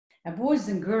Now, boys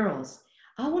and girls,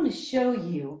 I want to show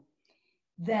you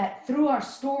that through our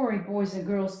story, boys and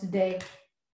girls, today,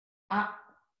 I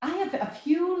have a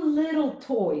few little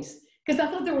toys because I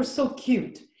thought they were so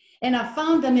cute. And I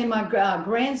found them in my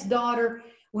granddaughter.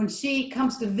 When she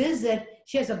comes to visit,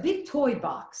 she has a big toy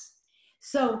box.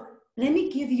 So let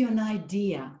me give you an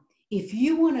idea. If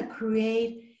you want to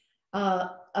create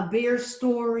a bear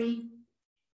story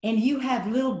and you have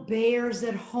little bears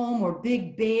at home or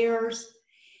big bears,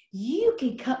 you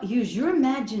can use your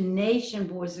imagination,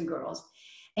 boys and girls,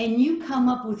 and you come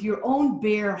up with your own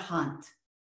bear hunt.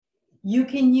 You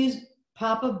can use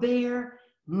Papa Bear,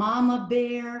 Mama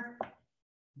Bear,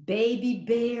 Baby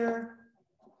Bear,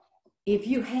 if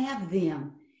you have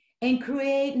them, and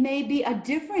create maybe a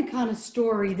different kind of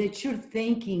story that you're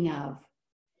thinking of.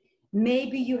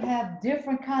 Maybe you have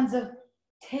different kinds of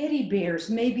teddy bears.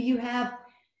 Maybe you have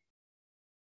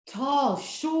tall,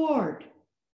 short,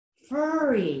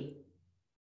 furry.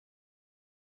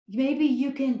 Maybe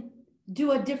you can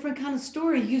do a different kind of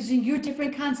story using your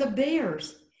different kinds of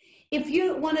bears. If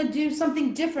you want to do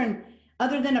something different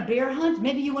other than a bear hunt,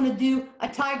 maybe you want to do a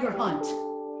tiger hunt,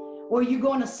 or you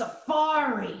go on a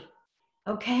safari,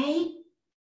 okay?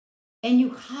 And you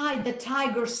hide the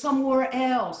tiger somewhere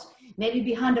else, maybe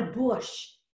behind a bush.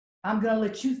 I'm going to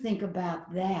let you think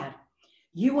about that.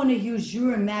 You want to use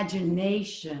your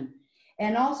imagination.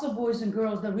 And also, boys and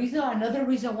girls, another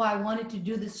reason why I wanted to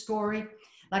do this story,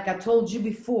 like I told you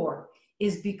before,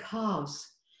 is because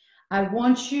I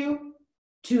want you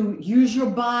to use your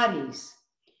bodies.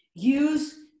 To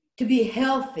be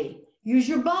healthy. Use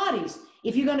your bodies.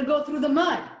 If you're going to go through the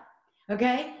mud,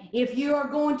 okay? If you are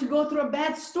going to go through a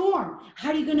bad storm, how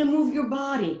are you going to move your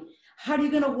body? How are you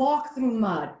going to walk through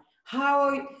mud?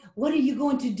 What are you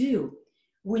going to do?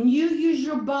 When you use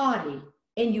your body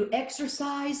and you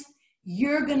exercise,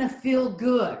 you're going to feel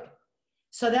good.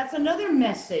 So that's another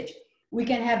message. We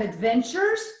can have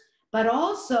adventures, but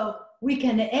also we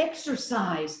can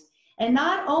exercise and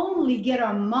not only get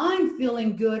our mind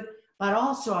feeling good, but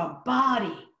also our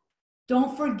body.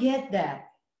 Don't forget that.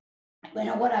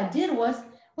 But what I did was,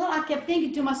 I kept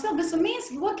thinking to myself, but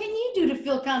Szymanski, what can you do to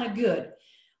feel kind of good?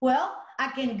 Well, I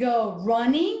can go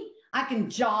running, I can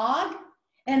jog,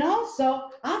 and also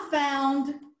I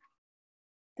found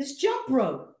this jump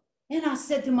rope. And I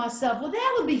said to myself, well,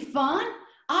 that would be fun.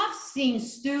 I've seen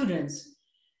students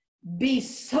be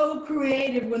so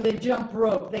creative when they jump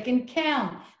rope. They can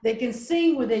count, they can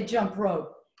sing when they jump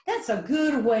rope. That's a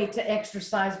good way to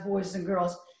exercise, boys and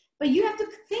girls. But you have to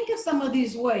think of some of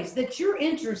these ways that you're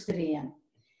interested in.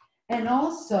 And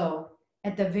also,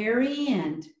 at the very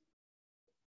end,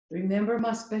 remember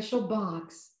my special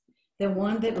box, the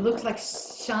one that looks like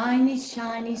shiny,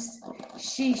 shiny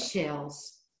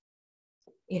seashells.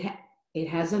 It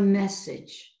has a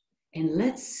message. And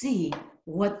let's see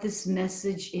what this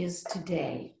message is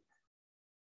today.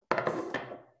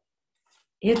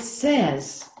 It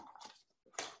says,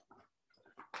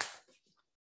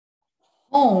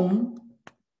 home,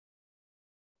 let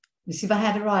me see if I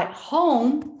had it right,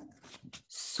 home,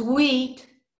 sweet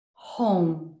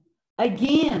home.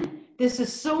 Again, this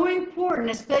is so important,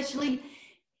 especially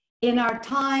in our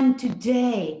time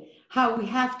today, how we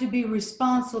have to be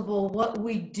responsible what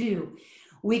we do.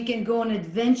 We can go on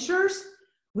adventures,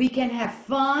 we can have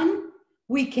fun,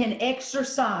 we can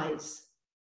exercise.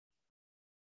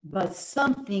 But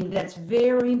something that's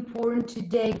very important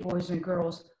today, boys and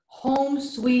girls, home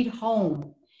sweet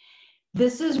home.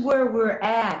 This is where we're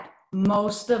at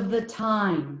most of the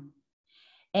time.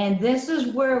 And this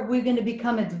is where we're going to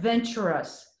become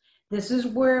adventurous. This is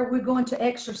where we're going to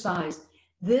exercise.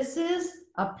 This is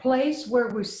a place where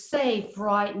we're safe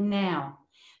right now.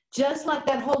 Just like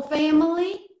that whole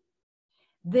family,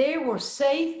 they were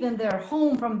safe in their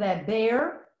home from that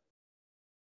bear.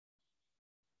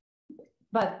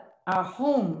 But our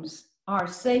homes are a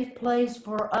safe place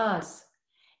for us.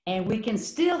 And we can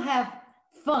still have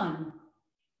fun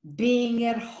being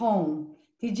at home.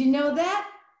 Did you know that?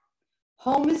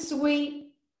 Home is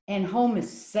sweet and home is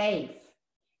safe.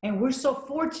 And we're so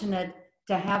fortunate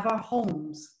to have our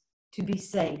homes to be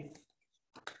safe.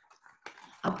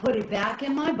 I'll put it back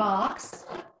in my box.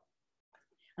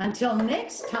 Until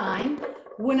next time,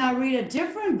 when I read a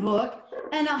different book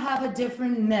and I'll have a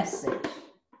different message.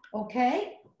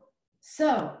 Okay?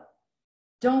 So,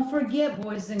 don't forget,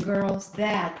 boys and girls,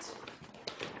 that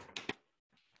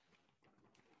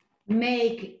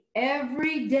make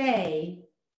every day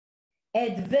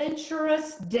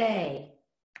adventurous day.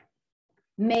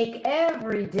 Make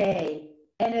every day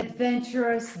an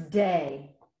adventurous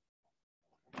day.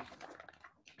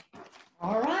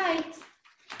 All right.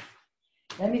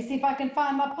 Let me see if I can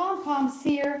find my pom-poms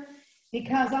here,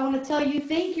 because I want to tell you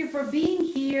thank you for being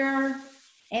here.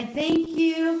 And thank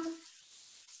you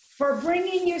for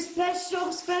bringing your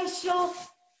special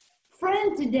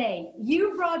friend today.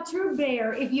 You brought your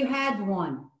bear if you had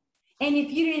one. And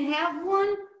if you didn't have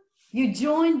one, you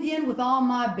joined in with all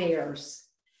my bears.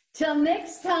 Till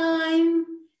next time,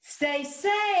 stay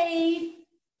safe.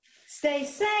 Stay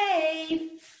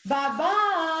safe.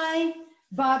 Bye-bye.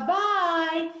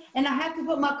 Bye-bye. And I have to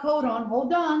put my coat on.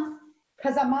 Hold on,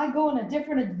 because I might go on a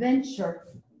different adventure.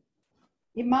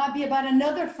 It might be about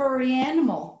another furry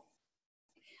animal.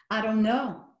 I don't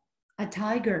know. A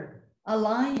tiger, a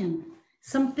lion,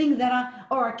 something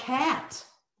or a cat.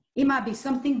 It might be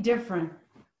something different.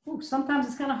 Ooh, sometimes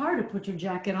it's kind of hard to put your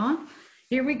jacket on.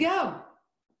 Here we go.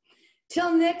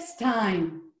 Till next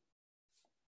time.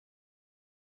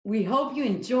 We hope you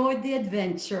enjoyed the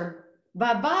adventure.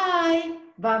 Bye-bye.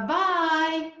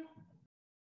 Bye-bye.